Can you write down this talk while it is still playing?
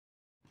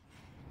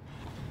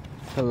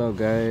Hello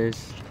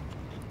guys,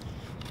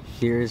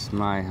 here's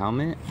my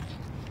helmet,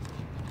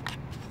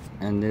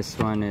 and this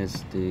one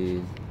is the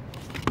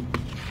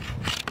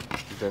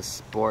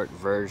sport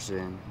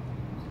version,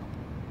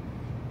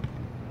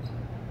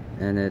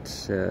 and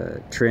it's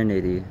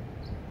Trinity,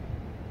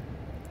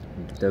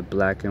 the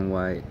black and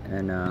white,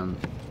 and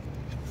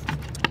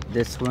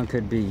this one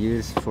could be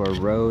used for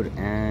road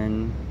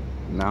and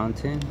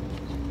mountain.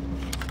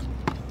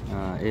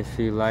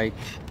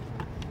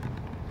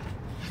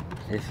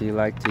 If you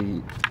like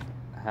to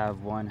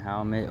have one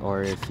helmet,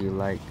 or if you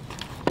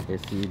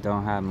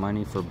don't have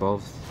money for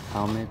both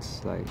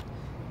helmets, like,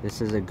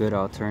 this is a good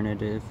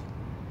alternative.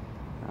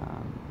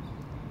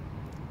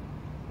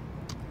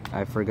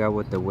 I forgot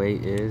what the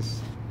weight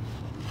is.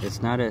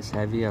 It's not as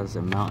heavy as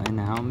a mountain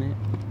helmet,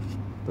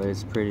 but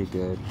it's pretty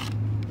good.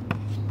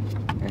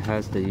 It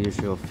has the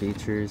usual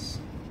features.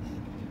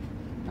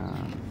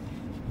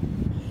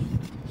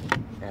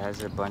 It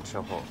has a bunch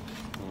of holes,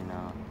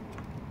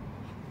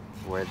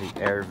 where the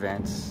air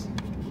vents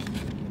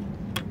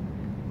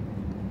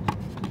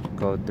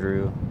go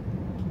through.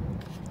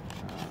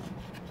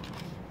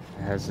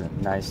 It has a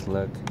nice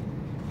look.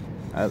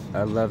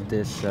 I love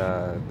this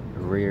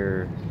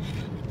rear,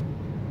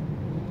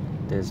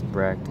 this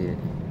bracket.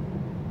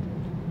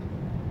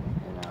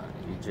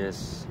 You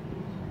just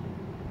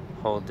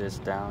hold this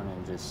down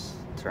and just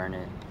turn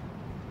it.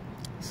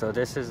 So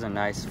this is a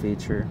nice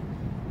feature,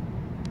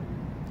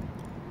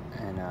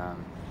 and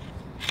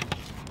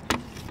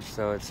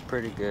so it's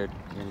pretty good.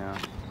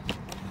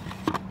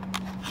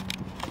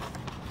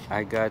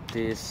 I got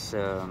this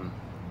on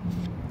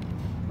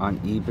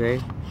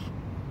eBay,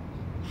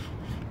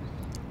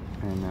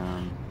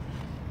 and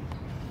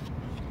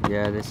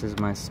yeah, this is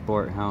my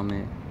sport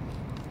helmet.